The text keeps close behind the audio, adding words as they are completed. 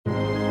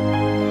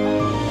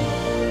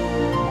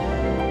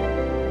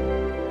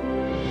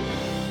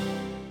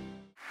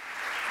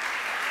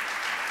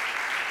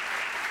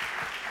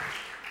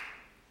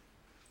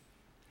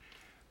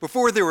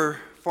Before there were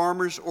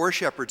farmers or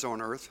shepherds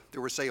on earth,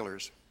 there were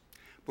sailors.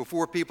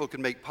 Before people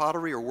could make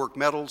pottery or work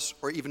metals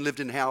or even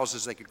lived in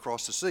houses, they could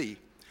cross the sea.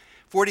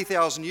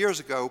 40,000 years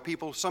ago,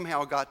 people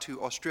somehow got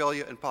to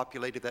Australia and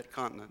populated that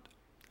continent.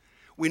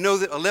 We know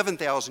that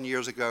 11,000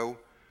 years ago,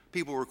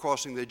 people were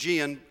crossing the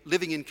Aegean,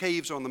 living in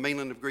caves on the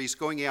mainland of Greece,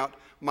 going out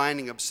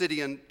mining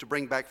obsidian to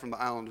bring back from the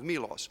island of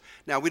Melos.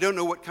 Now, we don't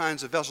know what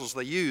kinds of vessels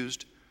they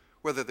used,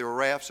 whether they were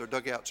rafts or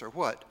dugouts or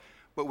what,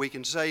 but we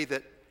can say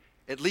that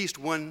at least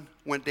one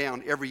went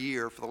down every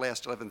year for the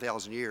last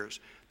 11,000 years.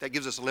 That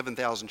gives us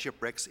 11,000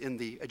 shipwrecks in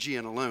the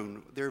Aegean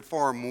alone. There are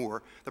far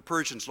more. The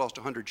Persians lost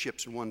 100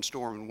 ships in one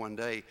storm in one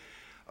day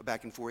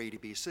back in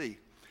 480 BC.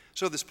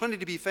 So there's plenty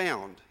to be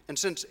found. And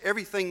since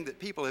everything that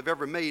people have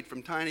ever made,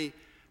 from tiny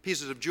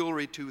pieces of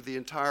jewelry to the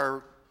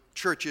entire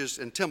churches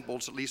and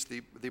temples, at least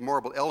the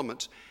marble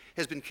elements,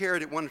 has been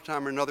carried at one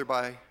time or another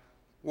by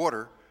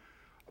water,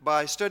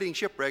 by studying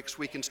shipwrecks,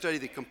 we can study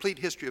the complete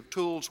history of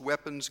tools,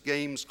 weapons,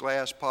 games,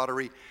 glass,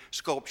 pottery,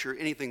 sculpture,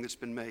 anything that's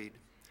been made.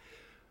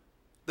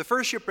 The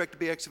first shipwreck to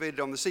be excavated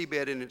on the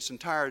seabed in its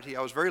entirety,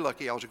 I was very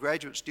lucky. I was a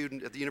graduate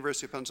student at the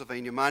University of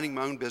Pennsylvania, minding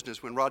my own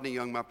business, when Rodney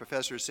Young, my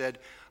professor, said,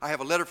 I have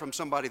a letter from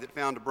somebody that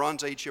found a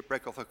Bronze Age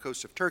shipwreck off the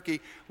coast of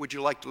Turkey. Would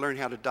you like to learn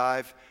how to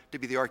dive to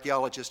be the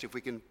archaeologist if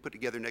we can put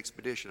together an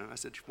expedition? And I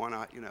said, why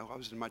not? You know, I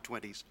was in my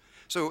 20s.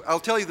 So I'll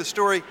tell you the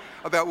story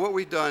about what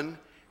we've done.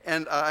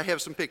 And I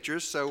have some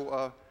pictures,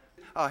 so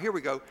here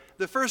we go.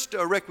 The first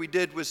wreck we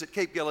did was at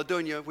Cape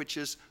Galedonia, which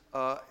is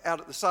out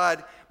at the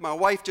side. My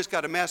wife just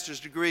got a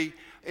master's degree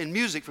in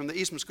music from the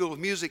Eastman School of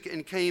Music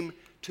and came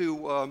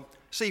to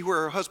see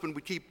where her husband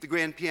would keep the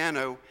grand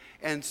piano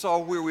and saw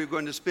where we were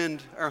going to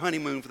spend our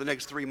honeymoon for the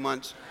next 3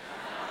 months.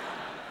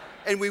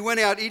 And we went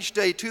out each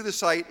day to the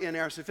site in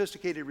our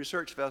sophisticated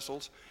research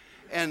vessels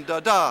and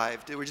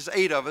dived. There were just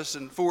 8 of us,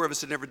 and 4 of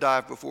us had never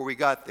dived before we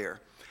got there.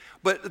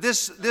 But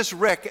this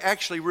wreck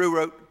actually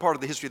rewrote part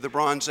of the history of the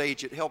Bronze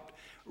Age. It helped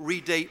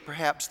redate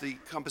perhaps the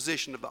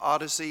composition of the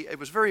Odyssey. It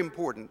was very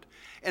important.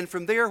 And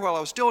from there, while I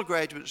was still a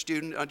graduate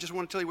student, I just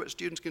want to tell you what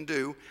students can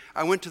do.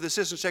 I went to the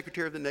Assistant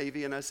Secretary of the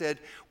Navy and I said,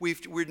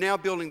 we're now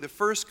building the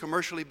first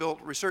commercially built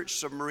research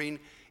submarine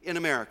in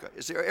America.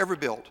 Is there ever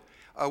built?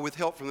 With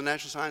help from the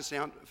National Science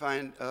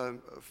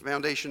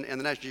Foundation and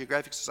the National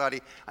Geographic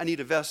Society. I need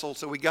a vessel,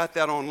 so we got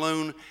that on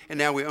loan, and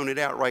now we own it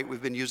outright.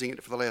 We've been using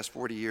it for the last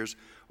 40 years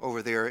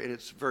over there, and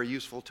it's very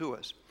useful to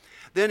us.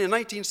 Then in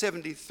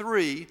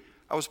 1973,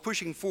 I was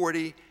pushing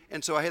 40,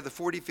 and so I had the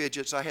 40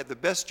 fidgets. I had the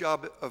best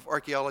job of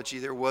archaeology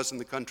there was in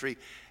the country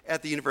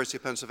at the University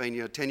of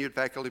Pennsylvania, a tenured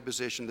faculty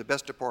position, the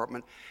best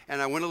department,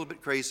 and I went a little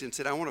bit crazy and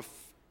said, I want to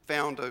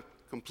found a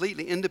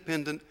completely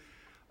independent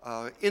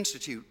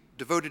institute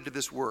devoted to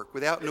this work.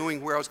 Without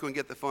knowing where I was going to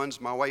get the funds,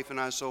 my wife and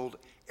I sold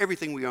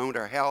everything we owned,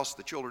 our house,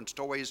 the children's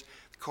toys,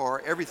 the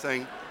car,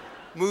 everything.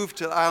 Moved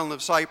to the island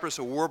of Cyprus.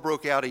 A war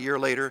broke out a year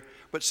later,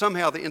 but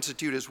somehow the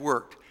institute has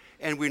worked.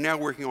 And we're now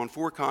working on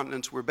 4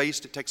 continents. We're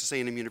based at Texas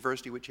A&M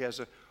University, which has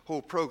a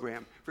whole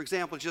program. For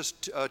example,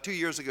 just 2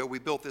 years ago, we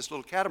built this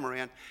little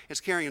catamaran. It's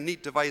carrying a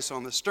neat device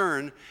on the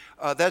stern.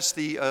 That's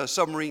the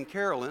submarine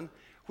Carolyn,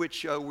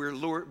 which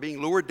we're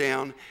being lowered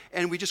down,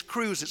 and we just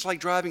cruise. It's like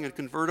driving a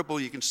convertible.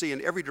 You can see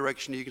in every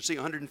direction. You can see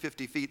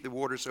 150 feet. The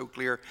water's so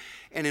clear.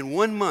 And in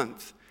 1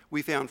 month,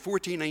 we found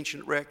 14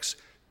 ancient wrecks,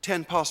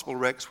 10 possible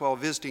wrecks, while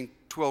visiting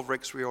 12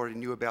 wrecks we already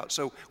knew about.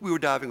 So we were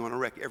diving on a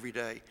wreck every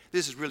day.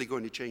 This is really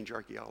going to change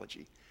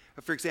archaeology.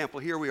 For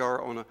example, here we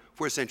are on a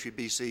 4th century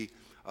BC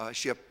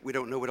ship. We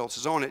don't know what else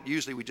is on it.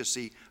 Usually we just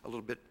see a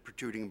little bit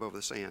protruding above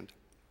the sand.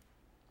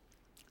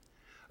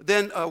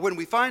 Then when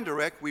we find a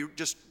wreck, we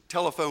just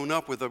telephone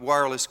up with a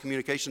wireless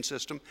communication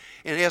system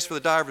and ask for the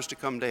divers to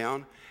come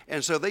down.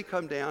 And so they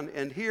come down,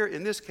 and here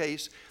in this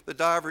case, the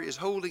diver is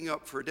holding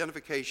up for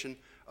identification.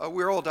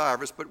 We're all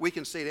divers, but we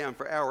can stay down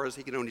for hours.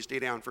 He can only stay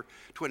down for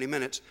 20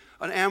 minutes.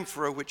 An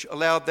amphora, which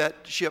allowed that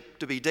ship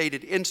to be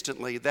dated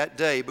instantly that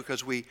day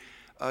because we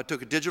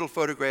took a digital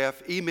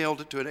photograph,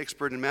 emailed it to an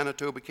expert in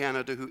Manitoba,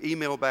 Canada, who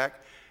emailed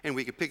back, and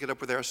we could pick it up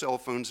with our cell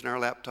phones and our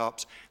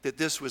laptops, that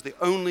this was the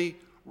only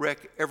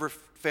wreck ever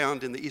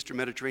found in the Eastern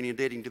Mediterranean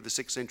dating to the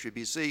 6th century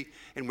BC,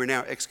 and we're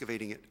now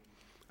excavating it.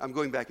 I'm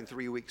going back in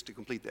 3 weeks to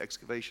complete the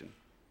excavation.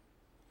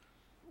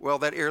 Well,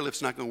 that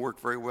airlift's not going to work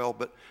very well,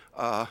 but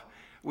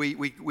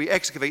we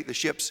excavate the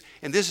ships,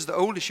 and this is the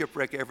oldest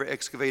shipwreck ever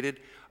excavated.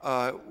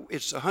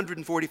 It's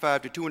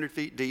 145 to 200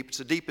 feet deep. It's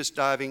the deepest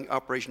diving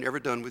operation ever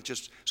done with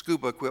just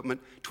scuba equipment,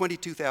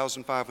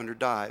 22,500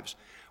 dives.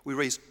 We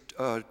raised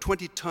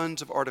 20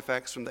 tons of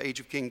artifacts from the age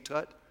of King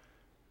Tut.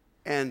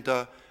 And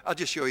I'll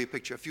just show you a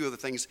picture, a few of the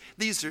things.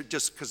 These are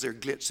just because they're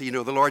glitzy, you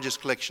know, the largest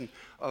collection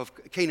of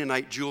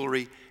Canaanite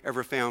jewelry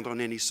ever found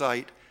on any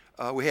site.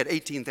 We had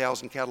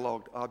 18,000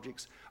 cataloged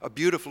objects. A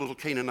beautiful little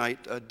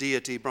Canaanite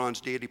deity, bronze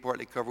deity,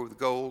 partly covered with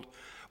gold.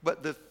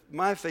 But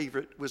my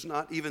favorite was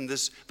not even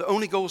this. The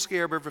only gold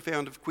scarab ever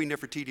found of Queen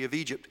Nefertiti of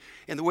Egypt,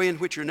 and the way in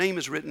which her name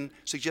is written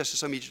suggests to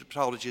some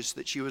Egyptologists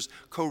that she was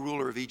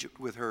co-ruler of Egypt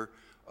with her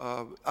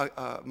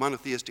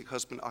monotheistic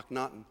husband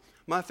Akhenaten.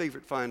 My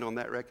favorite find on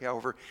that wreck,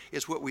 however,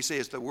 is what we say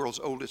is the world's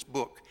oldest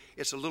book.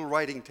 It's a little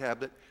writing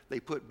tablet. They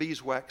put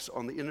beeswax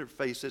on the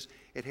interfaces.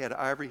 It had an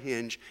ivory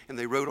hinge, and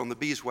they wrote on the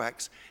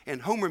beeswax.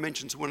 And Homer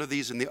mentions one of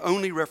these, and the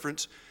only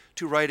reference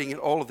to writing in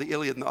all of the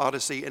Iliad and the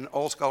Odyssey, and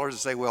all scholars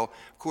say, well,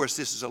 of course,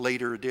 this is a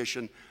later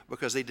edition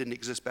because they didn't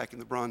exist back in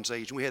the Bronze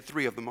Age, and we had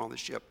 3 of them on the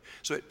ship.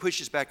 So it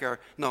pushes back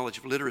our knowledge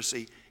of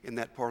literacy in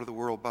that part of the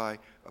world by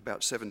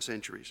about 7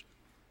 centuries.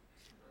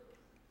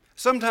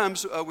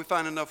 Sometimes we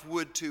find enough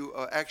wood to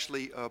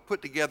actually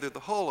put together the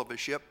hull of a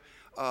ship,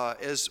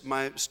 as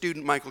my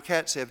student Michael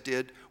Katsev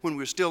did when we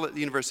were still at the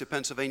University of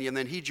Pennsylvania, and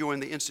then he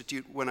joined the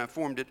Institute when I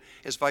formed it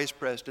as vice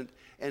president.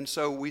 And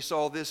so we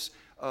saw this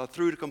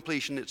through to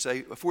completion. It's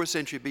a 4th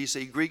century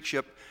BC Greek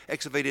ship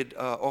excavated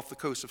off the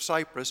coast of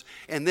Cyprus,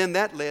 and then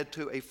that led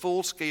to a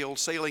full-scale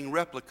sailing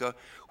replica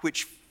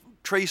which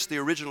traced the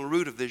original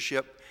route of this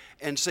ship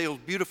and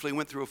sailed beautifully,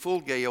 went through a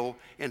full gale,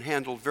 and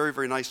handled very,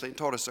 very nicely, and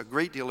taught us a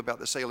great deal about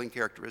the sailing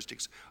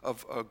characteristics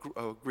of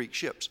Greek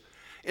ships.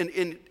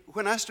 And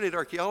when I studied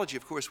archaeology,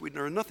 of course, we'd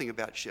learned nothing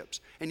about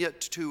ships. And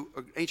yet to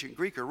ancient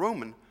Greek or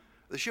Roman,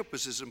 the ship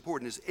was as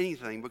important as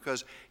anything,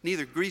 because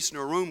neither Greece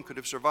nor Rome could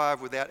have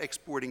survived without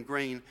exporting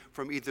grain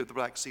from either the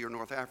Black Sea or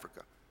North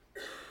Africa,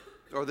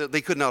 or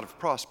they could not have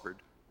prospered.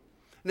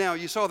 Now,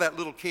 you saw that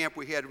little camp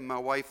we had with my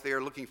wife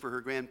there looking for her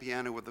grand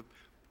piano with a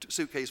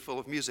suitcase full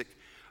of music.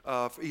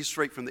 He's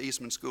straight from the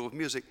Eastman School of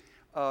Music.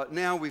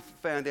 Now we've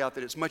found out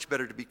that it's much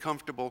better to be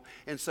comfortable,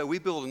 and so we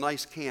build a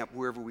nice camp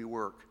wherever we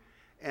work.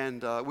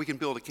 And we can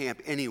build a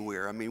camp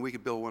anywhere. I mean, we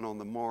could build one on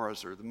the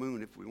Mars or the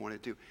moon if we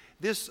wanted to.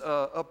 This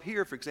up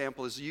here, for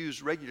example, is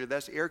used regularly.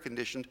 That's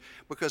air-conditioned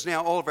because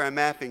now all of our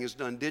mapping is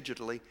done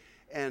digitally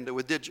and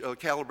with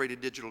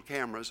calibrated digital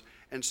cameras.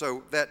 And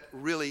so that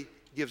really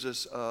gives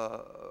us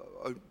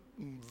a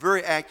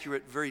very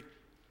accurate, very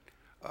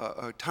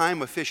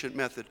time-efficient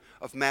method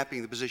of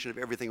mapping the position of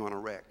everything on a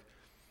wreck.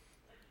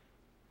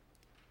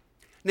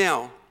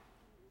 Now,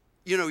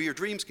 you know, your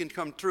dreams can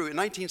come true. In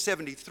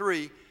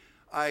 1973,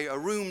 I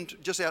roomed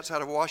just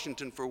outside of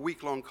Washington for a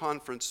week-long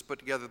conference put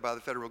together by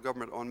the federal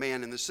government on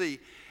man in the sea,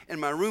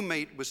 and my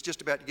roommate was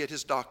just about to get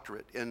his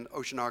doctorate in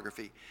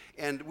oceanography.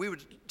 And we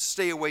would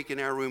stay awake in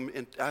our room,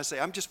 and I say,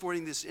 I'm just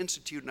forming this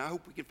institute, and I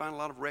hope we can find a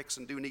lot of wrecks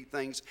and do neat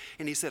things.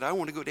 And he said, I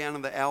want to go down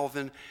in the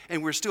Alvin,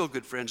 and we're still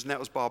good friends, and that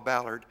was Bob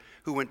Ballard,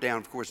 who went down,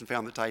 of course, and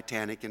found the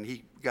Titanic, and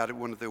he got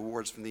one of the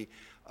awards from the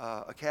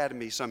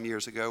Academy some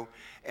years ago.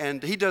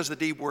 And he does the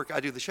deep work, I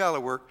do the shallow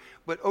work.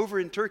 But over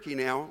in Turkey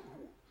now,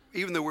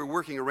 even though we're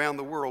working around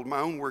the world, my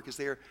own work is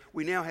there,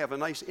 we now have a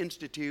nice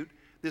institute.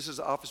 This is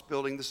the office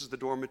building. This is the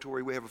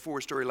dormitory. We have a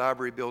 4-story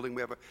library building.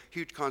 We have a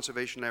huge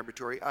conservation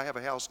laboratory. I have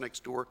a house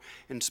next door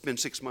and spend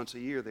 6 months a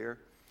year there.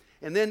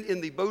 And then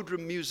in the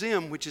Bodrum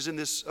Museum, which is in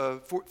this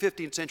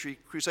 15th century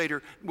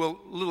Crusader, well,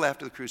 a little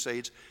after the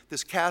Crusades,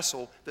 this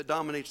castle that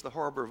dominates the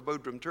harbor of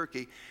Bodrum,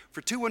 Turkey,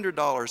 for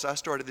 $200, I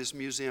started this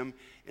museum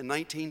in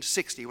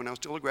 1960 when I was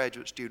still a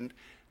graduate student.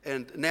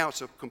 And now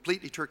it's a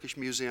completely Turkish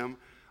museum.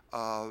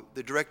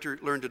 The director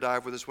learned to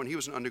dive with us when he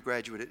was an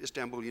undergraduate at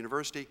Istanbul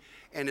University,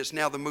 and it's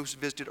now the most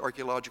visited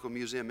archaeological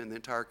museum in the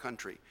entire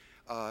country.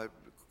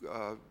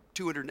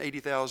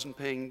 280,000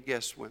 paying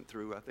guests went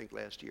through, I think,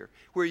 last year,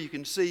 where you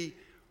can see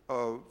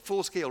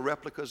full-scale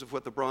replicas of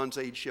what the Bronze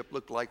Age ship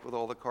looked like with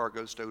all the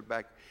cargo stowed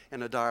back,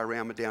 and a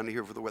diorama down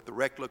here for what the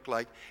wreck looked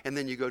like. And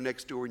then you go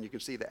next door and you can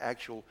see the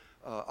actual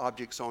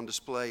objects on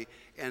display,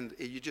 and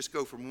you just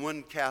go from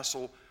one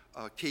castle,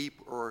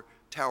 keep, or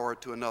tower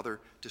to another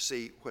to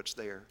see what's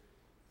there.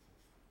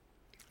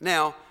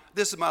 Now,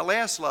 this is my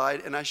last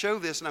slide, and I show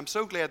this, and I'm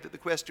so glad that the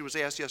question was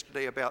asked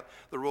yesterday about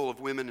the role of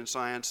women in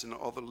science and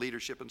all the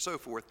leadership and so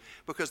forth,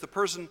 because the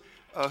person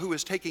who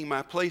is taking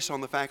my place on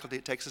the faculty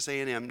at Texas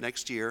A&M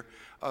next year,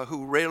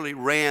 who rarely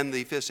ran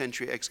the 5th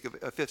century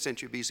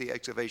BC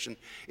excavation,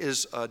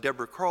 is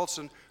Deborah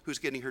Carlson, who's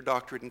getting her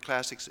doctorate in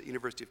classics at the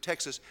University of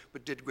Texas,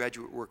 but did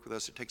graduate work with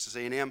us at Texas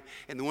A&M.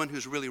 And the one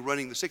who's really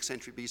running the 6th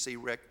century BC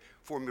wreck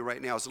for me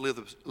right now is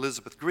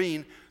Elizabeth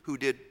Green, who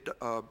did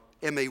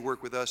MA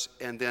work with us,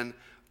 and then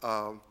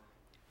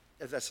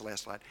that's the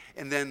last slide.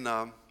 And then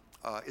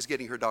is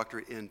getting her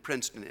doctorate in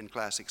Princeton in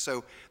classics.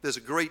 So there's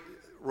a great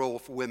role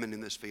for women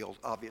in this field,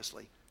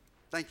 obviously.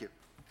 Thank you.